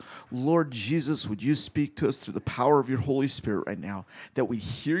Lord Jesus, would you speak to us through the power of your Holy Spirit right now, that we'd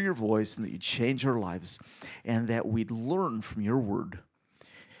hear your voice and that you'd change our lives, and that we'd learn from your word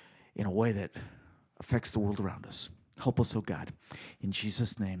in a way that affects the world around us. Help us, oh God. In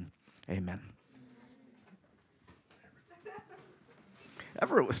Jesus' name, amen.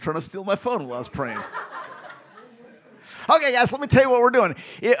 Everett was trying to steal my phone while I was praying. Okay, guys, let me tell you what we're doing.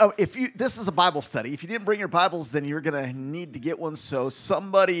 This is a Bible study. If you didn't bring your Bibles, then you're going to need to get one. So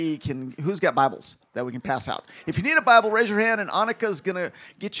somebody who's got Bibles that we can pass out? If you need a Bible, raise your hand, and Annika's going to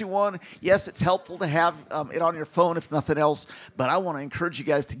get you one. Yes, it's helpful to have it on your phone, if nothing else. But I want to encourage you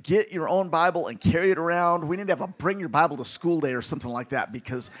guys to get your own Bible and carry it around. We need to have a bring your Bible to school day or something like that,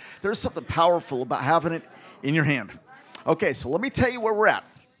 because there's something powerful about having it in your hand. Okay, so let me tell you where we're at.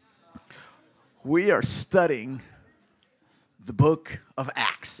 We are studying the book of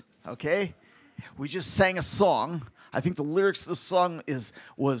Acts, okay? We just sang a song. I think the lyrics of the song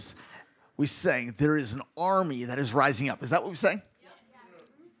we sang, there is an army that is rising up. Is that what we sang? Yeah.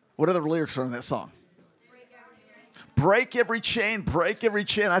 What other lyrics are in that song? Break every chain, break every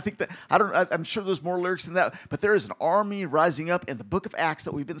chain. I think I'm sure there's more lyrics than that, but there is an army rising up. And the book of Acts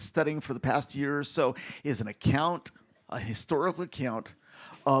that we've been studying for the past year or so is a historical account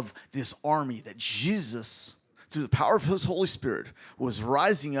of this army that Jesus, through the power of his Holy Spirit, was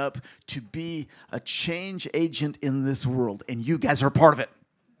rising up to be a change agent in this world. And you guys are a part of it.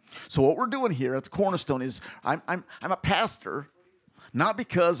 So what we're doing here at the Cornerstone is I'm a pastor, not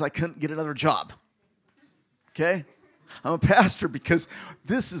because I couldn't get another job. Okay? I'm a pastor because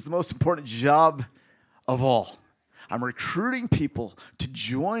this is the most important job of all. I'm recruiting people to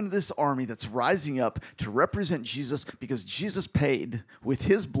join this army that's rising up to represent Jesus, because Jesus paid with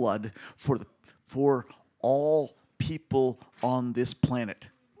his blood for all people on this planet.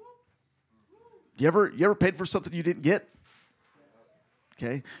 You ever paid for something you didn't get?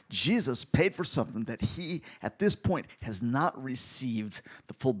 Okay? Jesus paid for something that he, at this point, has not received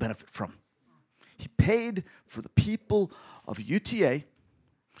the full benefit from. He paid for the people of UTA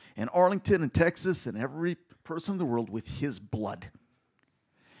and Arlington and Texas and every person in the world with his blood.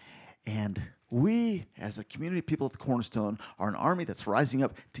 And we, as a community of people at the Cornerstone, are an army that's rising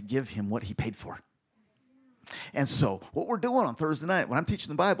up to give him what he paid for. And so what we're doing on Thursday night, when I'm teaching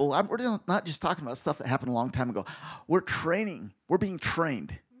the Bible, we're not just talking about stuff that happened a long time ago. We're being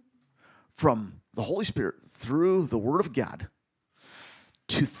trained from the Holy Spirit through the Word of God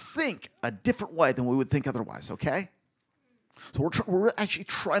to think a different way than we would think otherwise, okay? So we're actually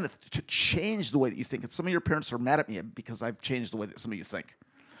trying to change the way that you think. And some of your parents are mad at me because I've changed the way that some of you think.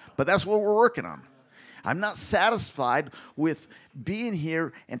 But that's what we're working on. I'm not satisfied with being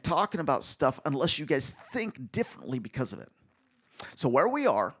here and talking about stuff unless you guys think differently because of it. So where we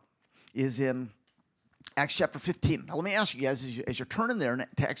are is in Acts chapter 15. Now let me ask you guys, as you're turning there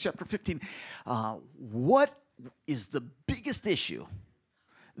to Acts chapter 15, what is the biggest issue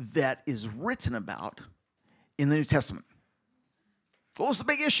that is written about in the New Testament? What was the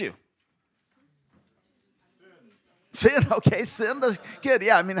big issue? Sin. Okay, sin. Good.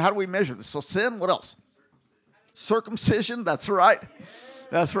 Yeah, I mean, how do we measure this? So sin, what else? Circumcision. That's right.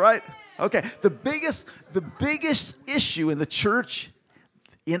 That's right. Okay. The biggest issue in the church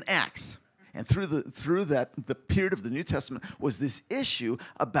in Acts and through the period of the New Testament was this issue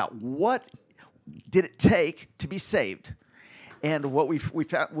about what did it take to be saved. And what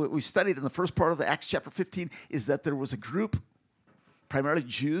we studied in the first part of the Acts chapter 15 is that there was a group, primarily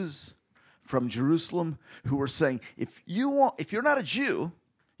Jews from Jerusalem, who were saying, if you're not a Jew,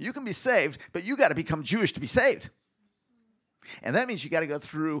 you can be saved, but you got to become Jewish to be saved. And that means you got to go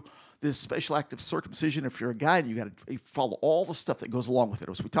through this special act of circumcision. If you're a guy, and you got to follow all the stuff that goes along with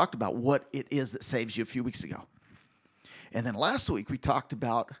it. So we talked about what it is that saves you a few weeks ago. And then last week we talked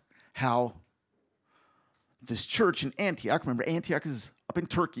about how this church in Antioch, remember Antioch is up in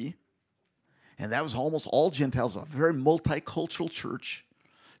Turkey, and that was almost all Gentiles, a very multicultural church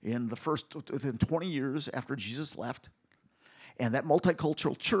within 20 years after Jesus left. And that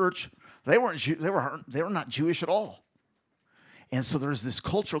multicultural church, they were not Jewish at all. And so there's this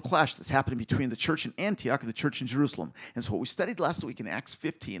cultural clash that's happening between the church in Antioch and the church in Jerusalem. And so what we studied last week in Acts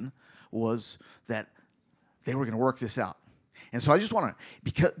 15 was that they were going to work this out. And so I just want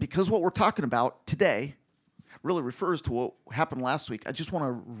to, because what we're talking about today really refers to what happened last week, I just want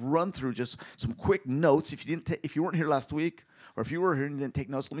to run through just some quick notes. If you weren't here last week, or if you were here and you didn't take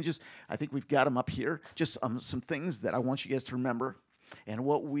notes, I think we've got them up here. Just some things that I want you guys to remember. And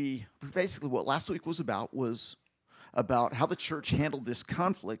what last week was about how the church handled this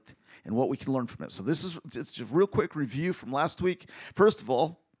conflict and what we can learn from it. So it's just a real quick review from last week. First of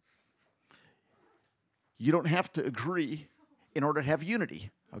all, you don't have to agree in order to have unity.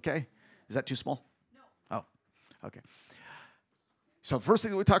 Okay? Is that too small? No. Oh, okay. So the first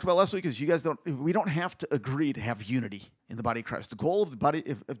thing that we talked about last week is we don't have to agree to have unity in the body of Christ. The goal of the body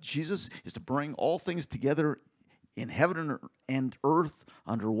of Jesus is to bring all things together in heaven and earth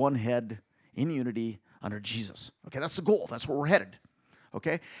under one head, in unity, under Jesus. Okay, that's the goal. That's where we're headed.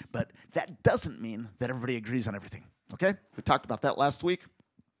 Okay? But that doesn't mean that everybody agrees on everything. Okay? We talked about that last week.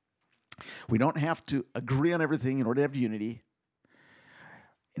 We don't have to agree on everything in order to have unity.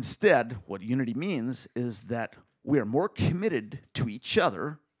 Instead, what unity means is that we are more committed to each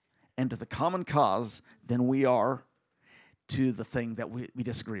other and to the common cause than we are to the thing that we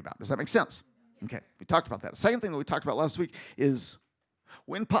disagree about. Does that make sense? Okay, we talked about that. The second thing that we talked about last week is,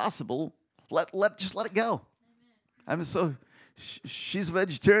 when possible, just let it go. I mean, so she's a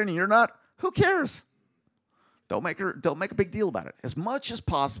vegetarian and you're not. Who cares? Don't make a big deal about it. As much as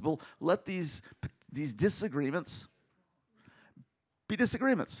possible, let these disagreements be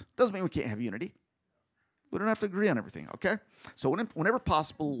disagreements. Doesn't mean we can't have unity. We don't have to agree on everything, okay? So whenever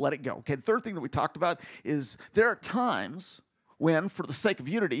possible, let it go. Okay, the third thing that we talked about is there are times when, for the sake of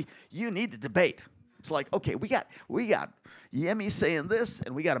unity, you need to debate. It's like, okay, we got Yemi saying this,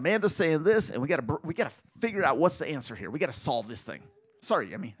 and we got Amanda saying this, and we got to figure out what's the answer here. We got to solve this thing. Sorry,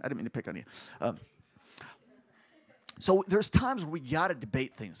 Yemi, I didn't mean to pick on you. So there's times where we got to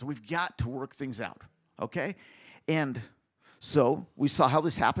debate things. We've got to work things out, okay? And so we saw how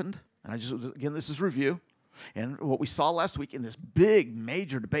this happened, and again, this is review. And what we saw last week in this big,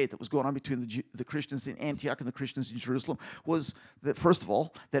 major debate that was going on between the Christians in Antioch and the Christians in Jerusalem was that, first of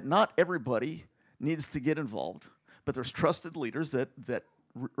all, that not everybody needs to get involved, but there's trusted leaders that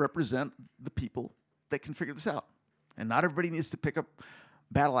represent the people that can figure this out. And not everybody needs to pick up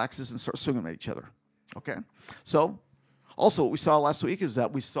battle axes and start swinging at each other. Okay? So, also what we saw last week is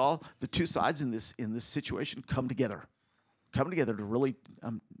that we saw the two sides in this situation come together to really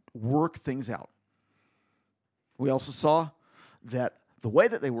work things out. We also saw that the way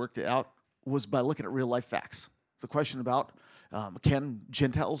that they worked it out was by looking at real-life facts. The question about can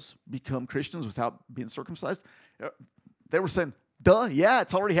Gentiles become Christians without being circumcised? They were saying, duh, yeah,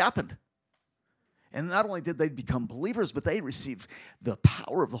 it's already happened. And not only did they become believers, but they received the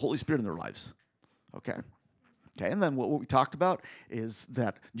power of the Holy Spirit in their lives. Okay? Okay, and then what we talked about is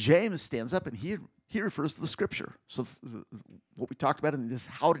that James stands up and he refers to the Scripture. So what we talked about in this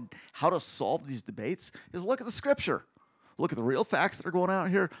how to solve these debates is look at the Scripture. Look at the real facts that are going on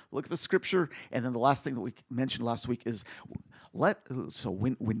here. Look at the Scripture. And then the last thing that we mentioned last week is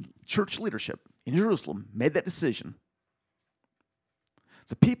when church leadership in Jerusalem made that decision,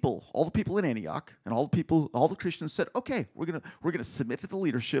 all the people in Antioch and all the Christians said, okay, we're gonna submit to the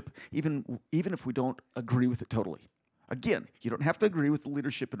leadership even if we don't agree with it totally. Again, you don't have to agree with the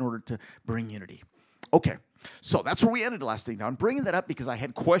leadership in order to bring unity. Okay, so that's where we ended last week. Now, I'm bringing that up because I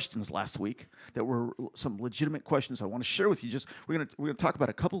had questions last week that were some legitimate questions I want to share with you. We're gonna talk about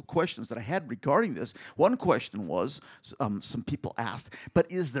a couple of questions that I had regarding this. One question was, some people asked, but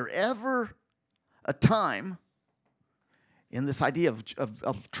is there ever a time in this idea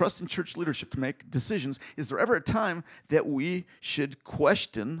of trusting church leadership to make decisions, is there ever a time that we should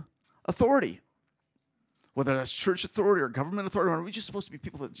question authority? Whether that's church authority or government authority, or are we just supposed to be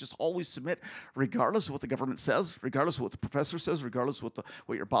people that just always submit regardless of what the government says, regardless of what the professor says, regardless of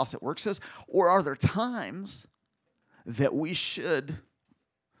what your boss at work says? Or are there times that we should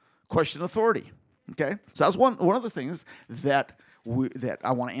question authority? Okay? So that's one of the things that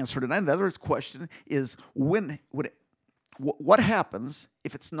I want to answer tonight. Another question is what happens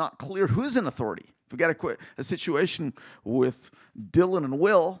if it's not clear who's in authority? If we got a situation with Dylan and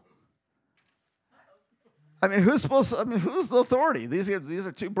Will, I mean, who's the authority? These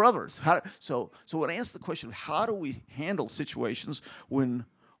are two brothers. So when I answer the question of how do we handle situations when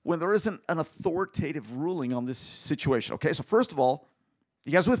there isn't an authoritative ruling on this situation? Okay, so first of all,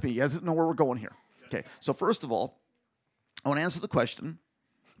 you guys with me? You guys know where we're going here. Okay, so first of all, I want to answer the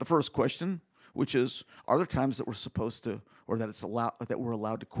first question, which is, are there times that we're supposed to, or that we're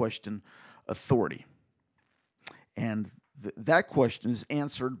allowed to question authority? And that question is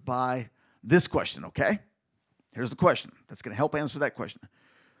answered by this question, okay? Here's the question that's going to help answer that question.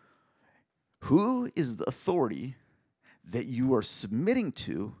 Who is the authority that you are submitting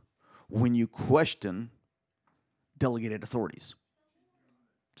to when you question delegated authorities?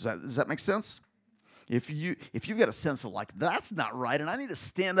 Does that make sense? If you've got a sense of like, that's not right, and I need to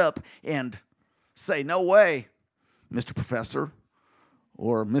stand up and say, no way, Mr. Professor,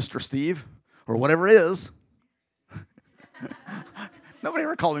 or Mr. Steve, or whatever it is. Nobody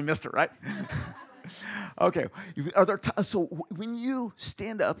ever called me Mr., right? Okay. So when you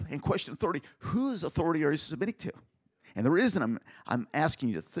stand up and question authority, whose authority are you submitting to? And the reason I'm asking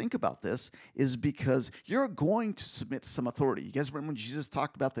you to think about this is because you're going to submit to some authority. You guys remember when Jesus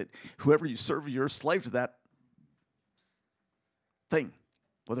talked about that whoever you serve, you're a slave to that thing,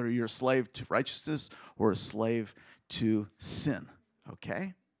 whether you're a slave to righteousness or a slave to sin,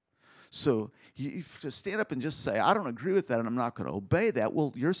 okay? So you to stand up and just say, I don't agree with that and I'm not going to obey that,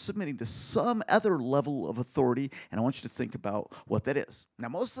 well, you're submitting to some other level of authority, and I want you to think about what that is. Now,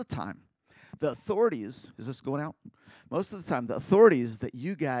 most of the time, the authorities, is this going out? Most of the time, the authorities that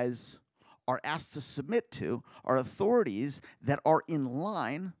you guys are asked to submit to are authorities that are in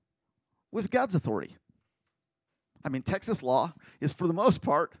line with God's authority. I mean, Texas law is for the most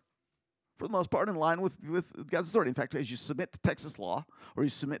part in line with God's authority. In fact, as you submit to Texas law, or you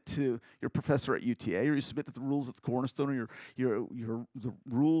submit to your professor at UTA, or you submit to the rules at the Cornerstone, or the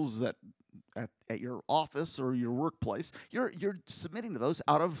rules at your office or your workplace, you're submitting to those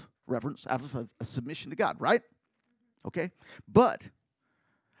out of reverence, out of a submission to God, right? Okay? But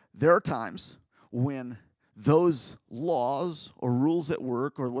there are times when those laws or rules at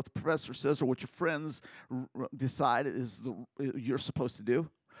work, or what the professor says, or what your friends decide you're supposed to do,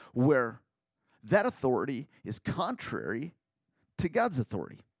 where that authority is contrary to God's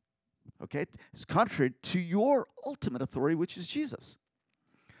authority. Okay? It's contrary to your ultimate authority, which is Jesus.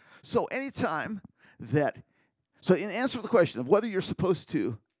 So anytime so in answer to the question of whether you're supposed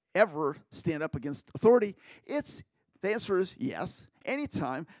to ever stand up against authority, the answer is yes.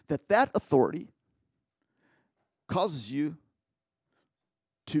 Anytime that authority causes you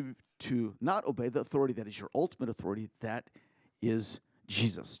to not obey the authority that is your ultimate authority, that is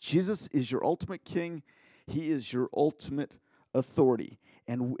Jesus. Jesus is your ultimate king. He is your ultimate authority.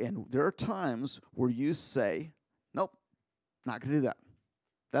 And there are times where you say, nope, not going to do that.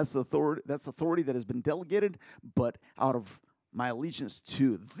 That's the authority that has been delegated, but out of my allegiance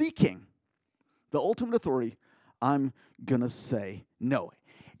to the king, the ultimate authority, I'm going to say no.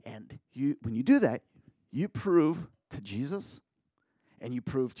 And when you do that, you prove to Jesus, and you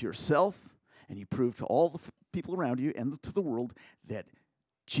prove to yourself, and you prove to all the people around you and to the world that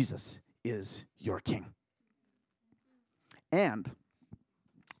Jesus is your king. And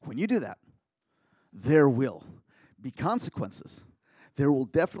when you do that, there will be consequences. There will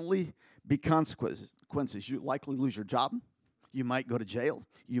definitely be consequences. You likely lose your job. You might go to jail.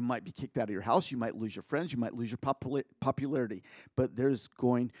 You might be kicked out of your house. You might lose your friends. You might lose your popularity. But there's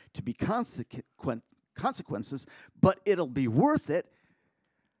going to be consequences, but it'll be worth it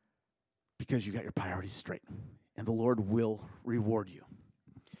because you got your priorities straight, and the Lord will reward you.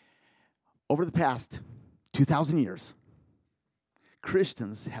 Over the past 2,000 years,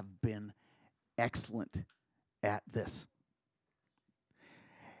 Christians have been excellent at this.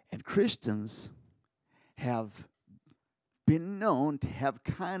 And Christians have been known to have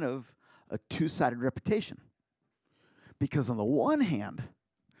kind of a two-sided reputation. Because on the one hand,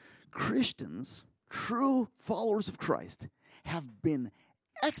 Christians, true followers of Christ, have been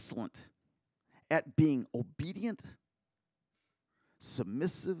excellent at being obedient,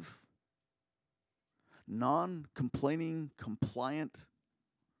 submissive, non-complaining, compliant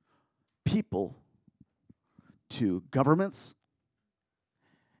people to governments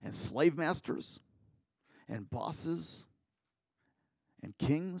and slave masters and bosses and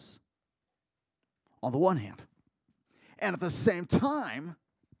kings on the one hand. And at the same time,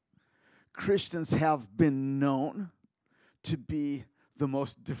 Christians have been known to be the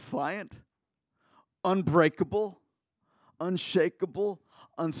most defiant, unbreakable, unshakable,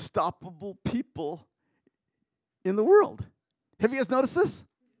 unstoppable people in the world. Have you guys noticed this?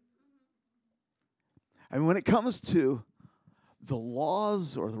 I mean, when it comes to the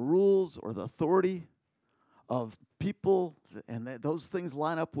laws or the rules or the authority of people, and those things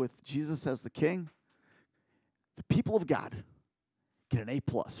line up with Jesus as the king, the people of God get an A+,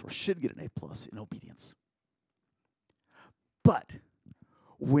 or should get an A+ in obedience. But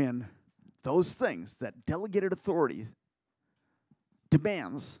when those things that delegated authority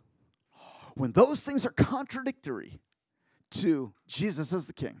demands, when those things are contradictory to Jesus as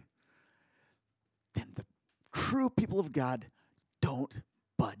the king, then the true people of God don't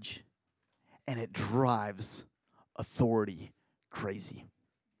budge. And it drives authority crazy.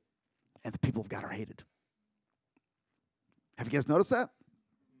 And the people of God are hated. Have you guys noticed that?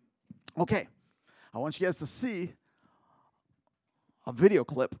 Okay. I want you guys to see a video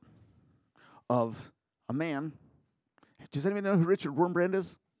clip of a man. Does anybody know who Richard Wurmbrand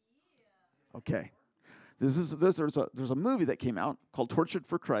is? Yeah. Okay. There's a movie that came out called Tortured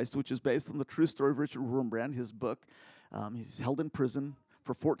for Christ, which is based on the true story of Richard Wurmbrand, his book. He's held in prison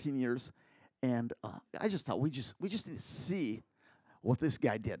for 14 years. And I just thought we just need to see what this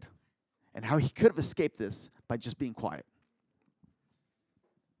guy did and how he could have escaped this by just being quiet.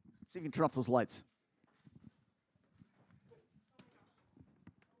 See if you can turn off those lights.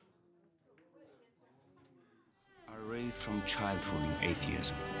 Are raised from childhood in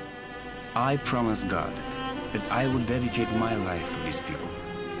atheism. I promised God that I would dedicate my life to these people,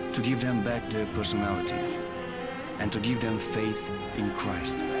 to give them back their personalities, and to give them faith in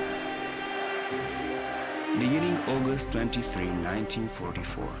Christ. Beginning August 23,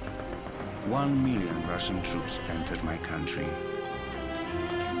 1944, 1 million Russian troops entered my country.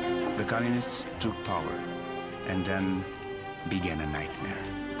 The communists took power, and then began a nightmare.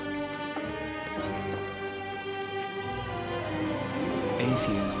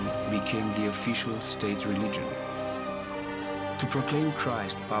 Atheism became the official state religion. To proclaim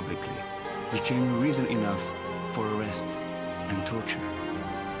Christ publicly became reason enough for arrest and torture.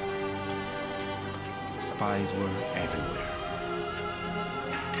 Spies were everywhere.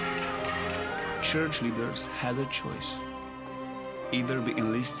 Church leaders had a choice: either be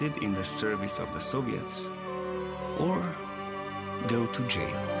enlisted in the service of the Soviets or go to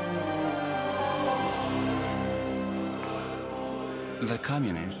jail. The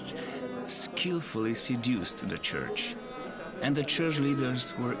communists skillfully seduced the church, and the church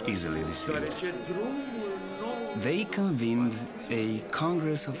leaders were easily deceived. They convened a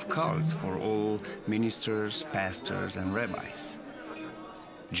congress of cults for all ministers, pastors, and rabbis.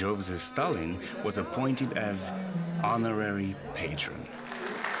 Joseph Stalin was appointed as honorary patron.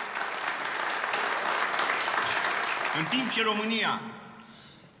 În timp ce România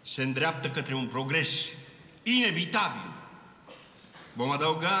se îndreaptă către un progres inevitabil, vom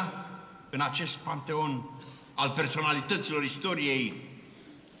adăuga în acest panteon al personalităților istoriei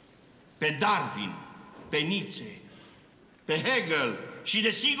pe Darwin, pe Nietzsche, pe Hegel și,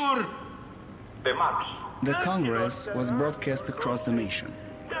 desigur, pe Marx. The Congress was broadcast across the nation.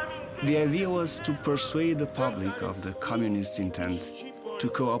 The idea was to persuade the public of the communist intent to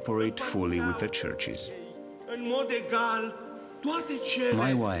cooperate fully with the churches. În mod egal, toate cele...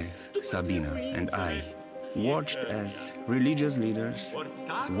 My wife, Sabina, and I watched as religious leaders,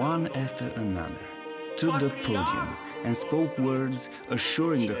 one after another, took the podium and spoke words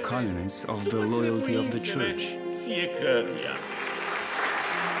assuring the communists of the loyalty of the church.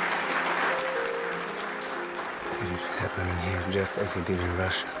 It is happening here just as it did in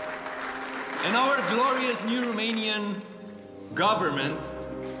Russia. And our glorious new Romanian government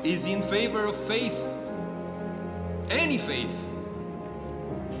is in favor of faith. Any faith.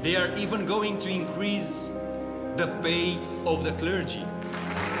 They are even going to increase the pay of the clergy.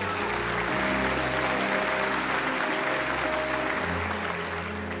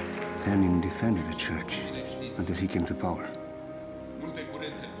 Lenin defended the church until he came to power.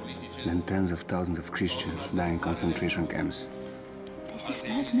 Then tens of thousands of Christians die in concentration camps. This is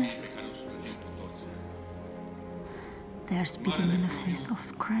madness. They are spitting in the face of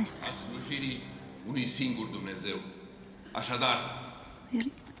Christ. Unui singur Dumnezeu. Așadar,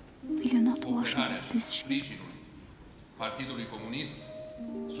 will you not wash this sheep? sprijinul Partidului Comunist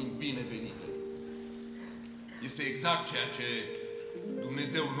sunt binevenite. Este exact ceea ce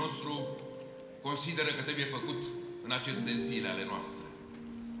Dumnezeul nostru consideră că trebuie făcut în aceste zile ale noastre.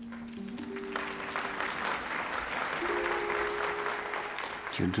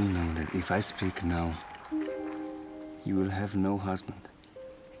 You do know that if I speak now, you will have no husband.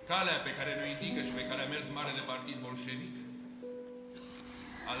 Calea pe care ne indică și pe care a mers marele partid bolșevic,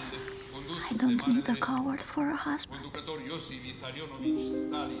 I don't need a coward for a husband. conducător Iosif Vissarionovici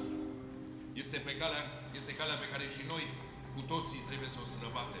Stalin, este calea pe care și noi cu toții trebuie să o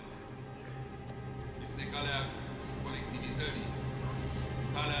străbatem. Este calea colectivizării,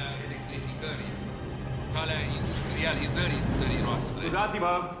 calea electrificării, calea industrializării țării noastre.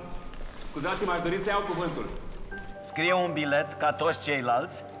 Scuzați-mă, aș dori să iau cuvântul. Scrie un bilet ca toți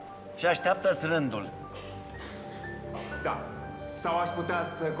ceilalți și așteaptă-ți rândul. Da. Sau aș putea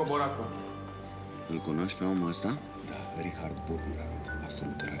să cobor acum. Îl cunoști pe omul ăsta? Da, Richard Wurmbrand, pastor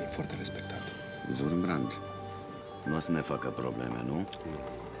luteran, e foarte respectat. Wurmbrand? Nu o să ne facă probleme, nu? Nu.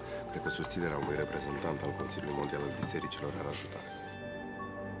 Cred că susținerea unui reprezentant al Consiliului Mondial al Bisericilor ar ajuta.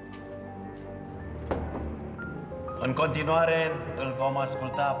 În continuare, îl vom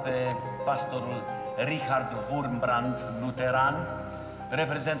asculta pe pastorul Richard Wurmbrand, luteran,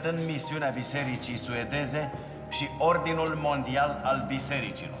 reprezentând misiunea Bisericii Suedeze și Ordinul Mondial al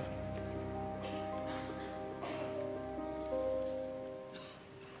Bisericilor.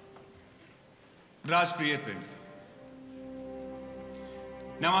 Dragi prieteni,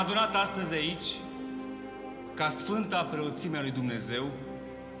 ne-am adunat astăzi aici ca Sfânta Preoțime a lui Dumnezeu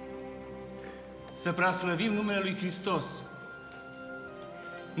să preaslăvim numele lui Hristos,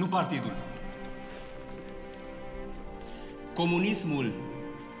 nu partidul. Comunismul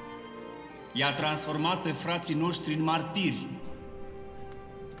i-a transformat pe frații noștri în martiri.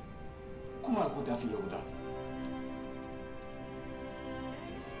 Cum ar putea fi lăudat?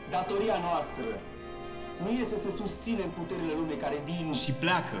 Datoria noastră nu este să susținem puterile lumii care din și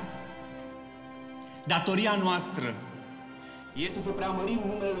pleacă. Datoria noastră este să preamărim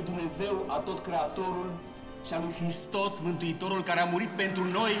numele lui Dumnezeu, atot Creatorul, și a lui Hristos, Mântuitorul, care a murit pentru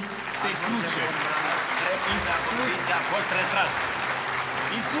noi pe cruce. Iisus a fost retras.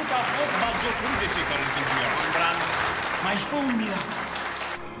 Iisus a fost batjocorit de cei care îl sângereau. Mai fă un miracol.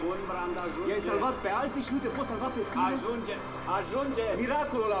 I-ai salvat pe alții și nu te poți salva pe tine? Ajunge!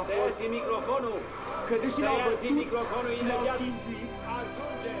 Miracolul a fost! Tăiați microfonul! Că deși l-au bătut microfonul și l-au imediat! stinguit,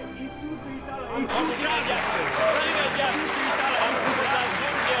 Ajunge! Iisus îi da la Iisus dragoste! Imediat! Iisus îi da la dragoste!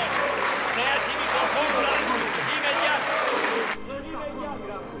 Ajunge! Tăiați microfonul! Dragoste! Imediat!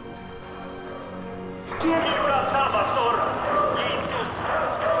 Ce Fiul Salvator!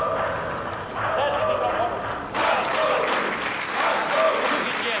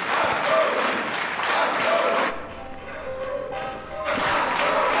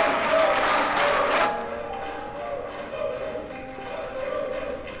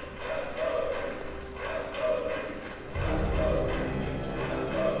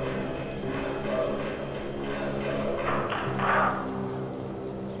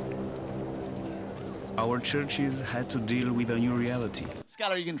 Our churches had to deal with a new reality.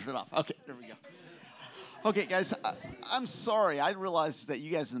 Scott, are you going to turn it off? Okay, there we go. Okay, guys, I'm sorry. I realize that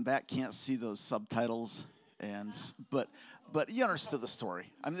you guys in the back can't see those subtitles, but you understood the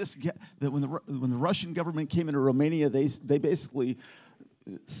story. I mean, that when the Russian government came into Romania, they basically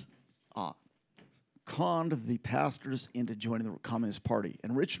conned the pastors into joining the Communist Party,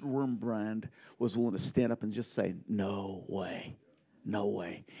 and Richard Wurmbrand was willing to stand up and just say, "No way." No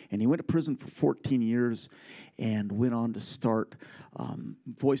way. And he went to prison for 14 years and went on to start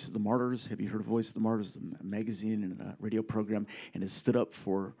Voice of the Martyrs. Have you heard of Voice of the Martyrs? A magazine and a radio program, and has stood up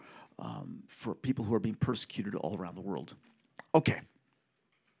for people who are being persecuted all around the world. Okay.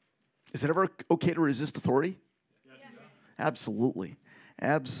 Is it ever okay to resist authority? Yes. Absolutely.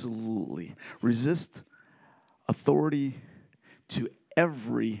 Absolutely. Resist authority to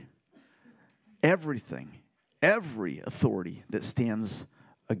every authority that stands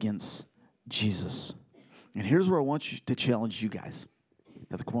against Jesus. And here's where I want you to challenge you guys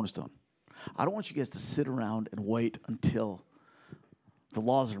at the Cornerstone. I don't want you guys to sit around and wait until the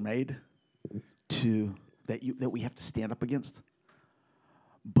laws are made that we have to stand up against.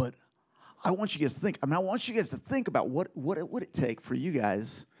 But I want you guys to think. I want you guys to think about what it would take for you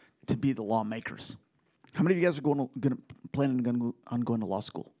guys to be the lawmakers. How many of you guys are planning on going to law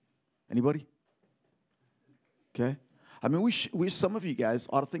school? Anybody? Okay, I mean, we some of you guys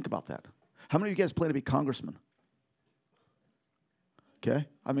ought to think about that. How many of you guys plan to be congressmen? Okay,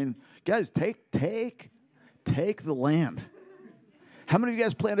 I mean, guys, take the land. How many of you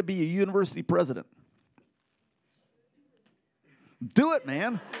guys plan to be a university president? Do it,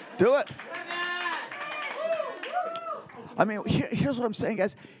 man. Do it. I mean, here's what I'm saying,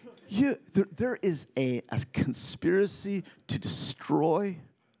 guys. There is a conspiracy to destroy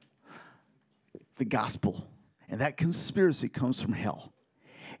the gospel. And that conspiracy comes from hell.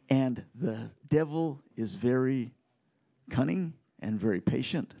 And the devil is very cunning and very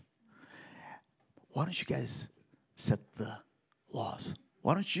patient. Why don't you guys set the laws?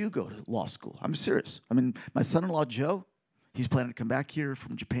 Why don't you go to law school? I'm serious. I mean, my son-in-law, Joe, he's planning to come back here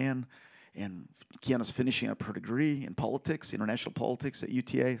from Japan. And Kiana's finishing up her degree in politics, international politics at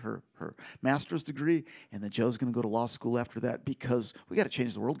UTA, her master's degree. And then Joe's going to go to law school after that because we got to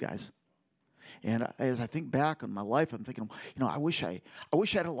change the world, guys. And as I think back on my life, I'm thinking, I wish I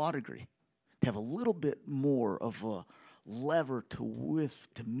had a law degree to have a little bit more of a lever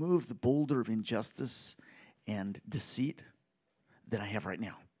to move the boulder of injustice and deceit than I have right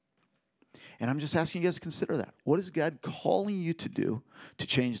now. And I'm just asking you guys to consider that. What is God calling you to do to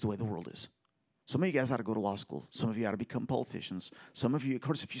change the way the world is? Some of you guys ought to go to law school. Some of you ought to become politicians. Some of you, of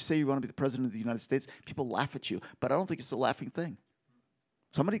course, if you say you want to be the president of the United States, people laugh at you. But I don't think it's a laughing thing.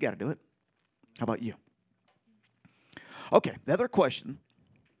 Somebody got to do it. How about you? Okay, the other question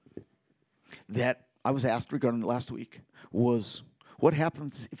that I was asked regarding last week was, what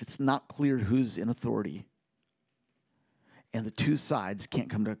happens if it's not clear who's in authority and the two sides can't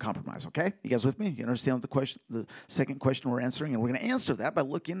come to a compromise, okay? You guys with me? You understand the second question we're answering? And we're going to answer that by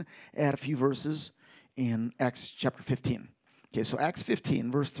looking at a few verses in Acts chapter 15. Okay, so Acts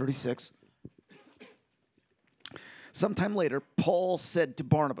 15, verse 36. Sometime later, Paul said to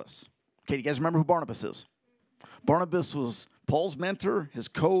Barnabas, okay, you guys remember who Barnabas is? Barnabas was Paul's mentor, his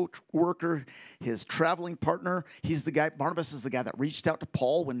co-worker, his traveling partner. He's the guy, Barnabas is the guy that reached out to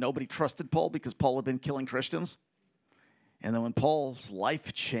Paul when nobody trusted Paul because Paul had been killing Christians. And then when Paul's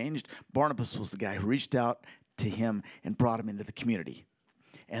life changed, Barnabas was the guy who reached out to him and brought him into the community.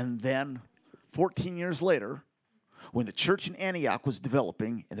 And then 14 years later, when the church in Antioch was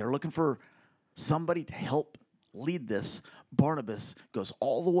developing and they're looking for somebody to help lead this, Barnabas goes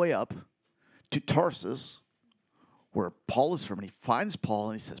all the way up to Tarsus, where Paul is from, and he finds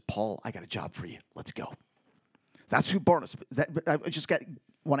Paul and he says, Paul, I got a job for you. Let's go. That's who Barnabas is. I just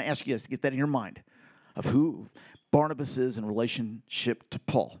want to ask you guys to get that in your mind of who Barnabas is in relationship to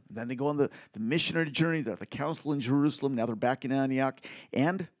Paul. And then they go on the missionary journey. They're at the council in Jerusalem. Now they're back in Antioch.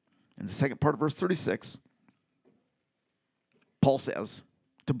 And in the second part of verse 36, Paul says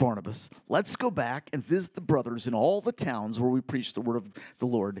to Barnabas, let's go back and visit the brothers in all the towns where we preach the word of the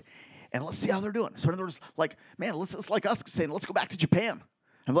Lord, and let's see how they're doing. So in other words, like, man, it's like us saying, let's go back to Japan,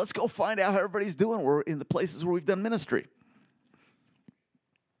 and let's go find out how everybody's doing. We're in the places where we've done ministry.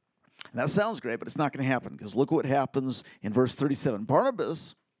 And that sounds great, but it's not going to happen, because look what happens in verse 37.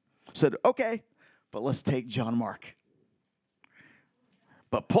 Barnabas said, okay, but let's take John Mark.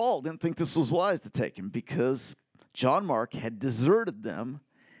 But Paul didn't think this was wise to take him, because John Mark had deserted them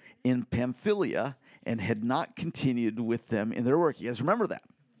in Pamphylia and had not continued with them in their work. You guys remember that?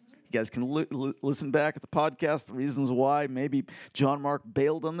 You guys can listen back at the podcast, the reasons why maybe John Mark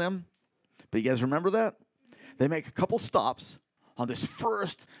bailed on them. But you guys remember that? They make a couple stops on this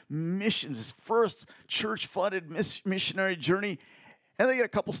first mission, this first church-funded missionary journey, and they get a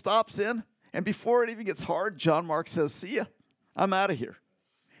couple stops in, and before it even gets hard, John Mark says, see ya, I'm out of here.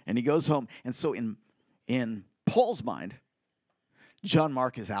 And he goes home. And so in Paul's mind, John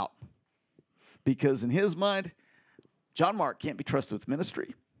Mark is out. Because in his mind, John Mark can't be trusted with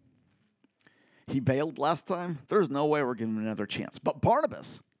ministry. He bailed last time. There's no way we're giving him another chance. But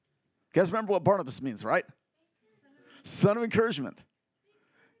Barnabas, you guys remember what Barnabas means, right? Son of encouragement.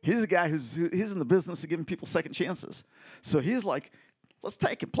 He's a guy he's in the business of giving people second chances. So he's like, let's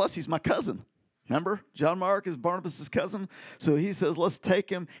take him. Plus, he's my cousin. Remember? John Mark is Barnabas' cousin. So he says, let's take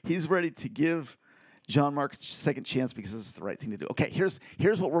him. He's ready to give John Mark a second chance because it's the right thing to do. Okay, here's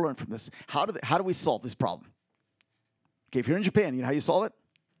what we're learning from this. How do we solve this problem? Okay, if you're in Japan, you know how you solve it?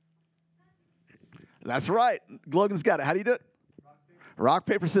 That's right. Logan's got it. How do you do it? Rock,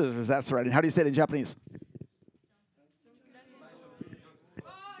 paper, scissors. That's right. And how do you say it in Japanese?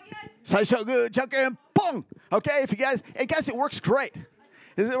 Saishogu, Junkin, Pong. Okay, if you guys, and guys, it works great.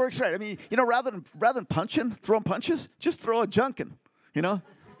 It works great. I mean, you know, rather than punching, throwing punches, just throw a junkin. You know,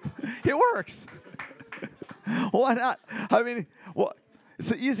 it works. Why not? I mean, well,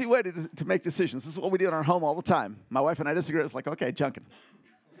 it's an easy way to make decisions. This is what we do in our home all the time. My wife and I disagree. It's like, okay, junkin.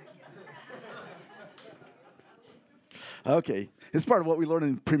 Okay, it's part of what we learn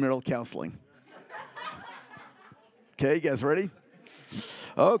in premarital counseling. Okay, you guys ready?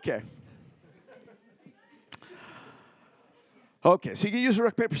 Okay. Okay, so you can use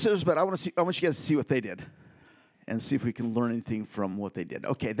rock, paper, scissors, but I want you guys to see what they did and see if we can learn anything from what they did.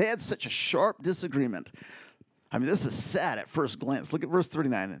 Okay, they had such a sharp disagreement. I mean, this is sad at first glance. Look at verse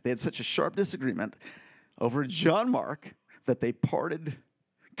 39. They had such a sharp disagreement over John Mark that they parted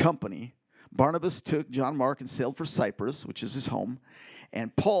company. Barnabas took John Mark and sailed for Cyprus, which is his home,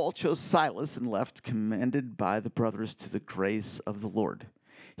 and Paul chose Silas and left, commended by the brothers to the grace of the Lord.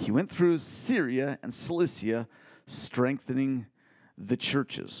 He went through Syria and Cilicia, strengthening the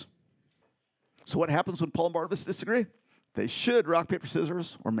churches. So what happens when Paul and Barnabas disagree? They should rock, paper,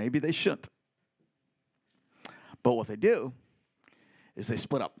 scissors, or maybe they shouldn't. But what they do is they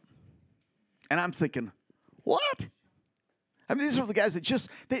split up. And I'm thinking, what? I mean, these are the guys that just,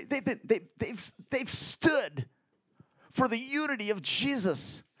 they've stood for the unity of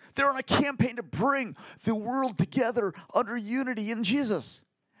Jesus. They're on a campaign to bring the world together under unity in Jesus.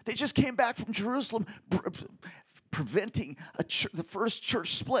 They just came back from Jerusalem, preventing the first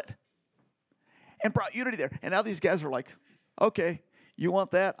church split, and brought unity there. And now these guys are like, okay, you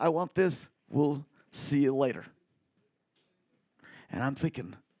want that? I want this. We'll see you later. And I'm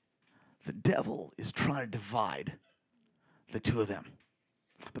thinking, the devil is trying to divide the two of them.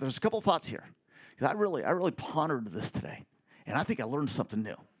 But there's a couple of thoughts here. I really pondered this today, and I think I learned something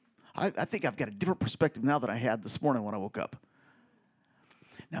new. I think I've got a different perspective now than I had this morning when I woke up.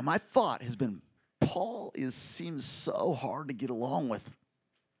 Now, my thought has been, Paul seems so hard to get along with.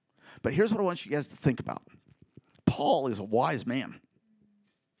 But here's what I want you guys to think about. Paul is a wise man.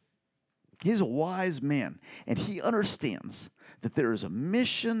 He's a wise man, and he understands that there is a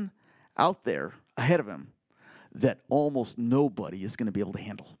mission out there ahead of him that almost nobody is going to be able to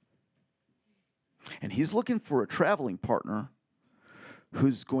handle. And he's looking for a traveling partner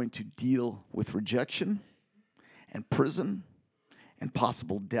who's going to deal with rejection and prison and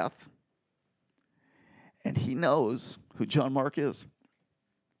possible death. And he knows who John Mark is.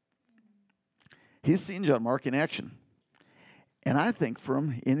 He's seen John Mark in action. And I think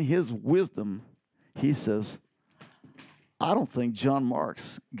in his wisdom, he says, I don't think John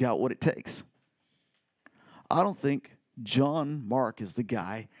Mark's got what it takes. I don't think John Mark is the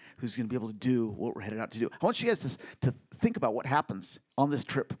guy who's going to be able to do what we're headed out to do. I want you guys to think about what happens on this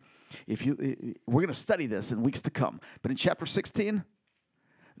trip. We're going to study this in weeks to come. But in chapter 16,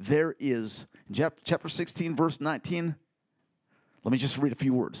 there is, chapter 16, verse 19, let me just read a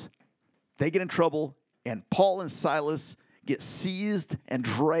few words. They get in trouble, and Paul and Silas get seized and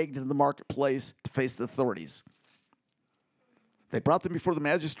dragged into the marketplace to face the authorities. They brought them before the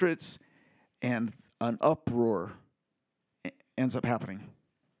magistrates, and an uproar ends up happening.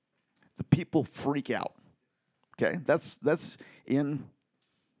 The people freak out. Okay, that's in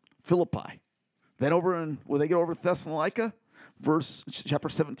Philippi. Then when they get over to Thessalonica, chapter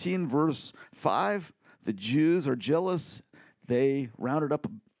 17, verse 5, the Jews are jealous. They rounded up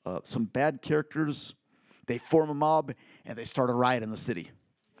some bad characters. They form a mob, and they start a riot in the city.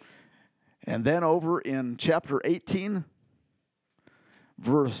 And then over in chapter 18,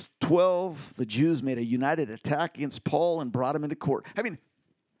 verse 12, the Jews made a united attack against Paul and brought him into court. I mean,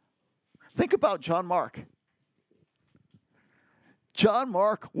 think about John Mark. John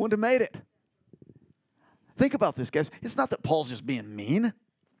Mark wouldn't have made it. Think about this, guys. It's not that Paul's just being mean.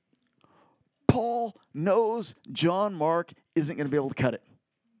 Paul knows John Mark isn't going to be able to cut it.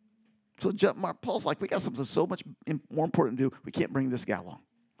 So Paul's like, we got something so much more important to do. We can't bring this guy along.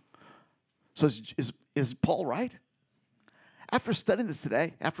 So is Paul right? After studying this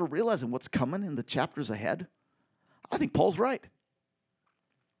today, after realizing what's coming in the chapters ahead, I think Paul's right.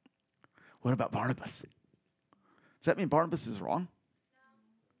 What about Barnabas? Does that mean Barnabas is wrong?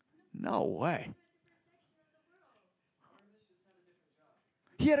 No way.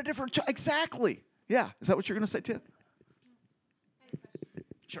 He had a different job. Exactly. Yeah. Is that what you're going to say, too?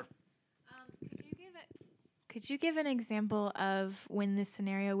 Sure. Could you give an example of when this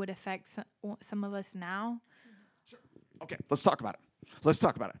scenario would affect some of us now? Sure. Okay, let's talk about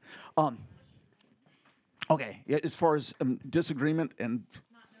it. Okay, as far as disagreement and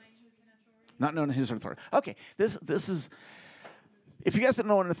not knowing who's in authority. Okay, this is, if you guys don't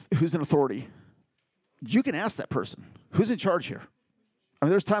know who's in authority, you can ask that person, who's in charge here? I mean,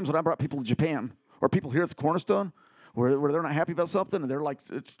 there's times when I brought people to Japan or people here at the Cornerstone where they're not happy about something and they're like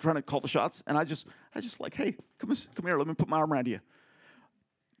trying to call the shots, and I just like, hey, come here, let me put my arm around you.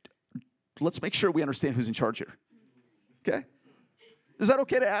 Let's make sure we understand who's in charge here. Okay? Is that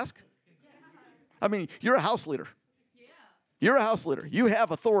okay to ask? I mean, you're a house leader. You're a house leader. You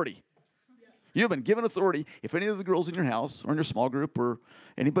have authority. You have been given authority. If any of the girls in your house or in your small group or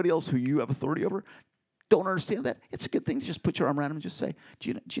anybody else who you have authority over don't understand that, it's a good thing to just put your arm around them and just say, do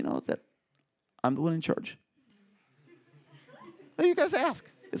you know that I'm the one in charge? You guys ask.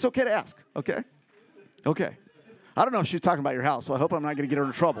 It's okay to ask, okay? Okay. I don't know if she's talking about your house, so I hope I'm not going to get her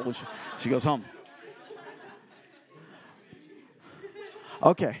in trouble when she goes home.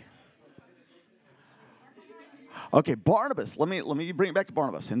 Okay. Okay, Barnabas. Let me bring it back to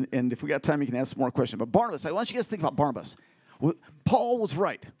Barnabas. And if we got time, you can ask some more questions. But Barnabas, I want you guys to think about Barnabas. Paul was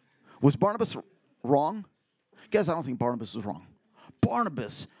right. Was Barnabas wrong? Guys, I don't think Barnabas is wrong.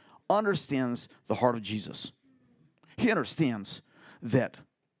 Barnabas understands the heart of Jesus. He understands that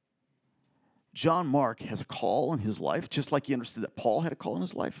John Mark has a call in his life, just like he understood that Paul had a call in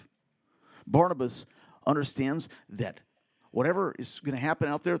his life. Barnabas understands that whatever is going to happen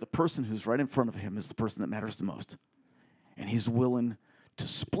out there, the person who's right in front of him is the person that matters the most. And he's willing to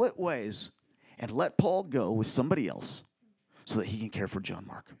split ways and let Paul go with somebody else so that he can care for John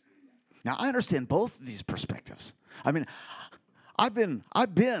Mark. Now, I understand both of these perspectives. I mean, I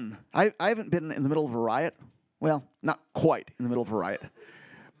haven't been in the middle of a riot. Well, not quite in the middle of a riot.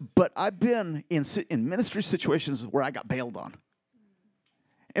 But I've been in ministry situations where I got bailed on.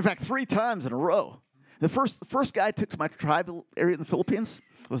 In fact, 3 times in a row. The first guy I took to my tribal area in the Philippines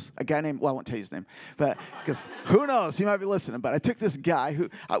was a guy named, well, I won't tell you his name, but because who knows, he might be listening. But I took this guy who,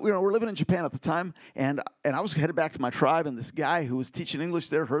 we're living in Japan at the time, and I was headed back to my tribe, and this guy who was teaching English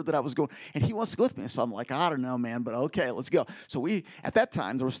there heard that I was going, and he wants to go with me. So I'm like, I don't know, man, but okay, let's go. So at that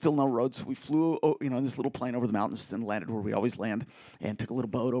time, there was still no roads, so we flew, in this little plane over the mountains and landed where we always land, and took a little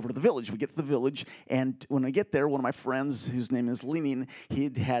boat over to the village. We get to the village, and when I get there, one of my friends, whose name is Lenin,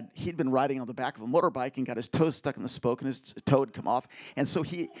 he'd been riding on the back of a motorbike and got his toe stuck in the spoke, and his toe had come off, and so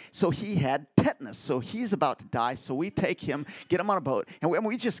he had tetanus, so he's about to die. So we take him, get him on a boat, and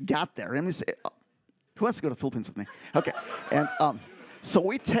we just got there. And we say, who wants to go to the Philippines with me? Okay, and So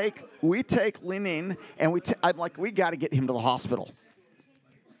we take Lenin, and I'm like, we got to get him to the hospital.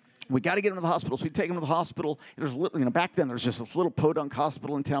 We got to get him to the hospital. So we take him to the hospital. There's back then there's just this little podunk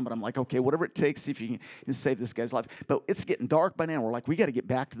hospital in town. But I'm like, okay, whatever it takes, see if you can save this guy's life. But it's getting dark by now. We're like, we got to get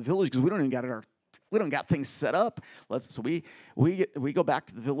back to the village because we don't got things set up. So we go back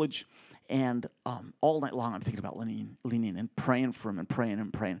to the village, and all night long I'm thinking about Lenin and praying for him and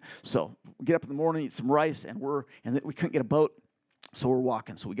praying. So we get up in the morning, eat some rice, and we couldn't get a boat. So we're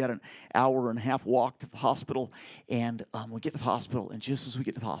walking. So we got an hour and a half walk to the hospital, and we get to the hospital, and just as we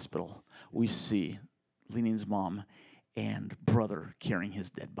get to the hospital, we see Lenin's mom and brother carrying his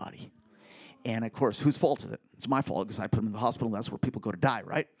dead body. And of course, whose fault is it? It's my fault because I put him in the hospital, and that's where people go to die,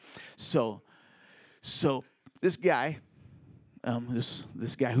 right? So this guy,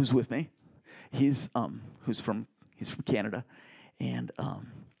 this guy who's with me, he's from Canada, and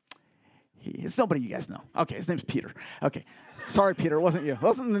it's nobody you guys know. Okay, his name's Peter. Okay. Sorry, Peter, it wasn't you. It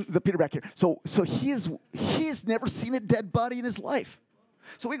wasn't the Peter back here. So he has never seen a dead body in his life.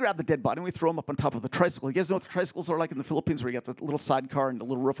 So we grab the dead body and we throw him up on top of the tricycle. You guys know what the tricycles are like in the Philippines, where you got the little sidecar and the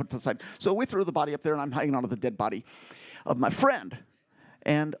little roof on the side. So we threw the body up there, and I'm hanging onto the dead body of my friend,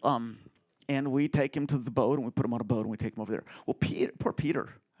 and we take him to the boat, and we put him on a boat, and we take him over there. Well, poor Peter.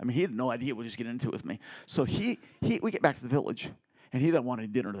 I mean, he had no idea what he was getting into with me. So we get back to the village, and he didn't want any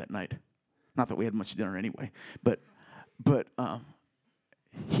dinner that night. Not that we had much dinner anyway, but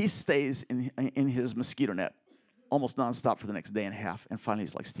he stays in his mosquito net almost nonstop for the next day and a half. And finally,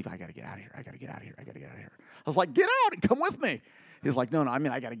 he's like, Steve, I got to get out of here. I was like, get out and come with me. He's like, no,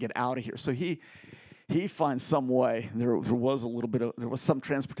 I got to get out of here. So he finds some way. There was some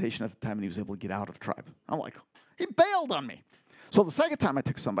transportation at the time, and he was able to get out of the tribe. I'm like, he bailed on me. So the second time I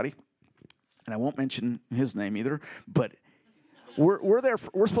took somebody, and I won't mention his name either, but we're there.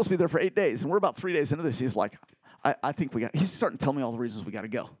 We're supposed to be there for 8 days, and we're about 3 days into this. He's like, I think he's starting to tell me all the reasons we got to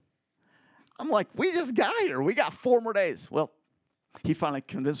go. I'm like, we just got here. We got 4 more days. Well, he finally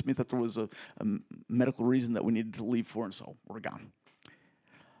convinced me that there was a medical reason that we needed to leave for, and so we're gone.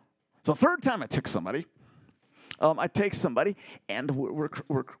 So the third time I took somebody, and we're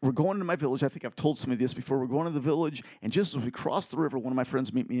going to my village. I think I've told somebody this before. We're going to the village, and just as we cross the river, one of my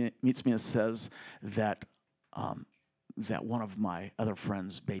friends meets me and says that one of my other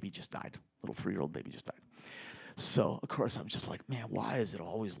friends' baby just died. Little 3-year-old baby just died. So, of course, I'm just like, man, why is it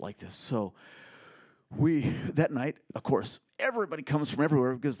always like this? So that night, of course, everybody comes from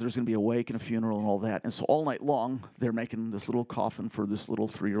everywhere because there's going to be a wake and a funeral and all that. And so all night long, they're making this little coffin for this little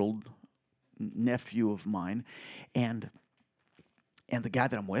 3-year-old nephew of mine. And the guy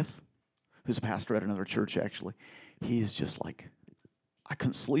that I'm with, who's a pastor at another church, actually, he's just like, I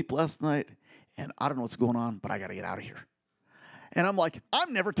couldn't sleep last night, and I don't know what's going on, but I got to get out of here. And I'm like,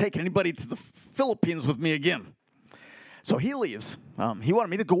 I'm never taking anybody to the Philippines with me again. So he leaves. He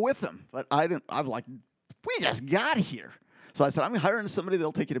wanted me to go with him, but I didn't. I'm like, we just got here. So I said, I'm hiring somebody.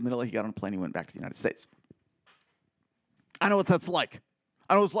 They'll take you to Manila. He got on a plane. He went back to the United States. I know what that's like.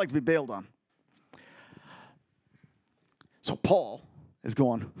 I know what it's like to be bailed on. So Paul is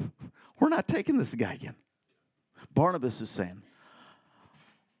going, we're not taking this guy again. Barnabas is saying,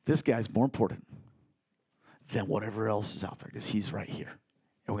 this guy's more important than whatever else is out there because he's right here.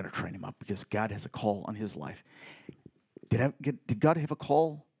 And we're going to train him up because God has a call on his life. Did God have a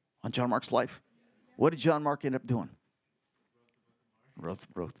call on John Mark's life? What did John Mark end up doing? Wrote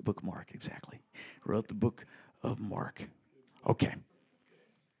the book of Mark, exactly. Wrote the book of Mark. Okay.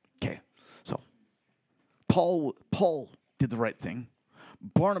 So Paul did the right thing.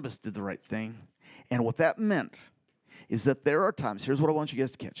 Barnabas did the right thing. And what that meant is that there are times, here's what I want you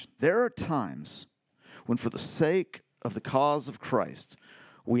guys to catch. There are times when for the sake of the cause of Christ,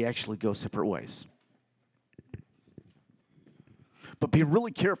 we actually go separate ways. But be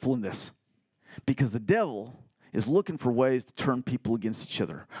really careful in this, because the devil is looking for ways to turn people against each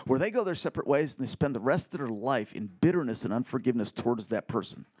other, where they go their separate ways and they spend the rest of their life in bitterness and unforgiveness towards that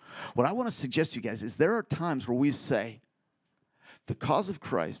person. What I want to suggest to you guys is there are times where we say, the cause of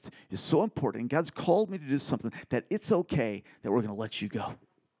Christ is so important, and God's called me to do something that it's okay that we're going to let you go.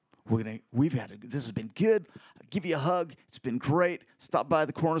 This has been good. I'll give you a hug. It's been great. Stop by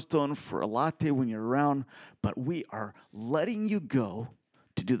the Cornerstone for a latte when you're around. But we are letting you go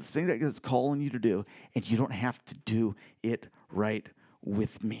to do the thing that God's calling you to do, and you don't have to do it right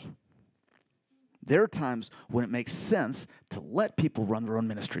with me. There are times when it makes sense to let people run their own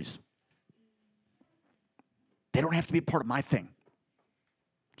ministries. They don't have to be a part of my thing.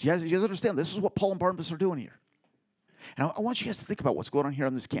 Do you guys understand? This is what Paul and Barnabas are doing here. And I want you guys to think about what's going on here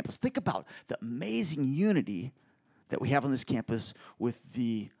on this campus. Think about the amazing unity that we have on this campus with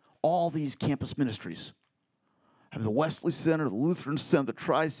all these campus ministries. have the Wesley Center, the Lutheran Center, the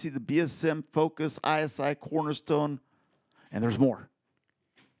Tri-C, the BSM, Focus, ISI, Cornerstone, and there's more.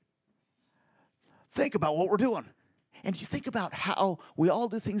 Think about what we're doing. And you think about how we all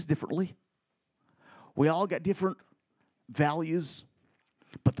do things differently. We all got different values.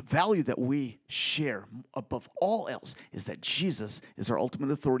 But the value that we share above all else is that Jesus is our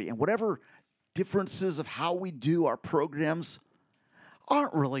ultimate authority. And whatever differences of how we do our programs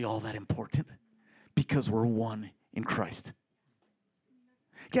aren't really all that important because we're one in Christ.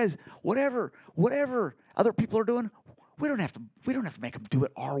 Guys, whatever other people are doing, we don't have to make them do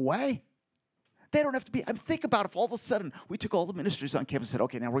it our way. They don't have to be. I mean, think about if all of a sudden we took all the ministries on campus and said,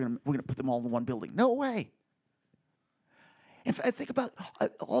 okay, now we're gonna put them all in one building. No way. And think about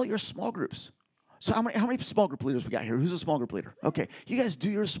all your small groups. So how many small group leaders we got here? Who's a small group leader? Okay, you guys do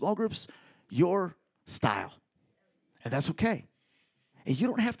your small groups your style, and that's okay. And you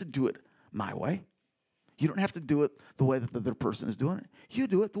don't have to do it my way. You don't have to do it the way that the other person is doing it. You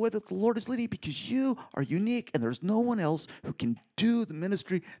do it the way that the Lord is leading because you are unique, and there's no one else who can do the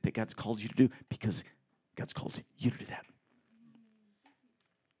ministry that God's called you to do because God's called you to do that.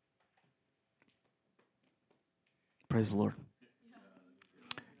 Praise the Lord.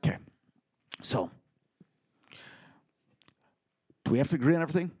 Okay, so do we have to agree on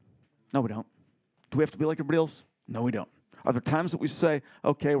everything? No, we don't. Do we have to be like everybody else? No, we don't. Are there times that we say,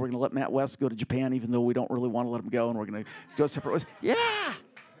 okay, we're going to let Matt West go to Japan even though we don't really want to let him go and we're going to go separate ways? Yeah!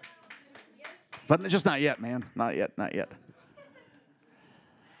 But just not yet, man. Not yet, not yet.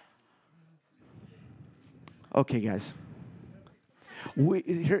 Okay, guys.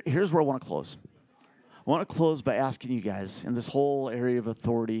 Here's where I want to close. I want to close by asking you guys, in this whole area of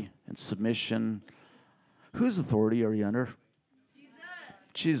authority and submission, whose authority are you under?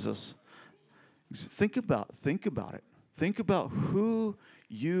 Jesus. Think about it. Think about who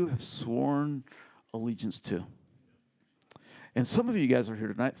you have sworn allegiance to. And some of you guys are here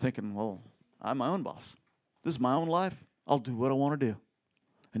tonight thinking, well, I'm my own boss. This is my own life. I'll do what I want to do.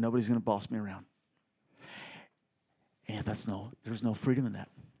 And nobody's going to boss me around. And there's no freedom in that.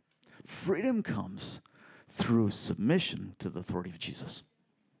 Freedom comes through submission to the authority of Jesus.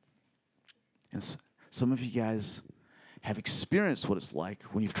 And some of you guys have experienced what it's like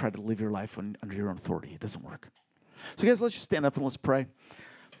when you've tried to live your life under your own authority. It doesn't work. So guys, let's just stand up and let's pray.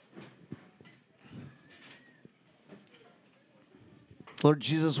 Lord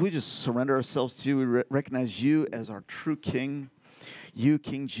Jesus, we just surrender ourselves to you. We recognize you as our true King. You,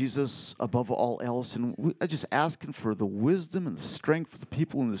 King Jesus, above all else. And I just asking for the wisdom and the strength for the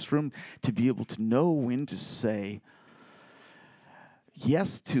people in this room to be able to know when to say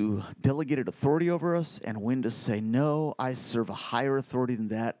yes to delegated authority over us and when to say, no, I serve a higher authority than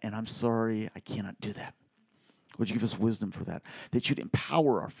that, and I'm sorry, I cannot do that. Would you give us wisdom for that? That you'd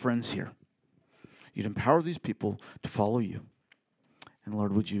empower our friends here. You'd empower these people to follow you. And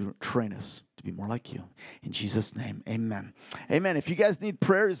Lord, would you train us to be more like you? In Jesus' name, amen. Amen. If you guys need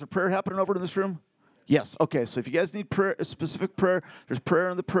prayer, is there prayer happening over in this room? Yes. Okay, so if you guys need prayer, a specific prayer, there's prayer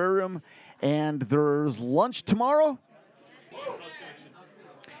in the prayer room. And there's lunch tomorrow.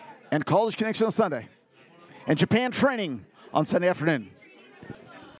 And College Connection on Sunday. And Japan training on Sunday afternoon.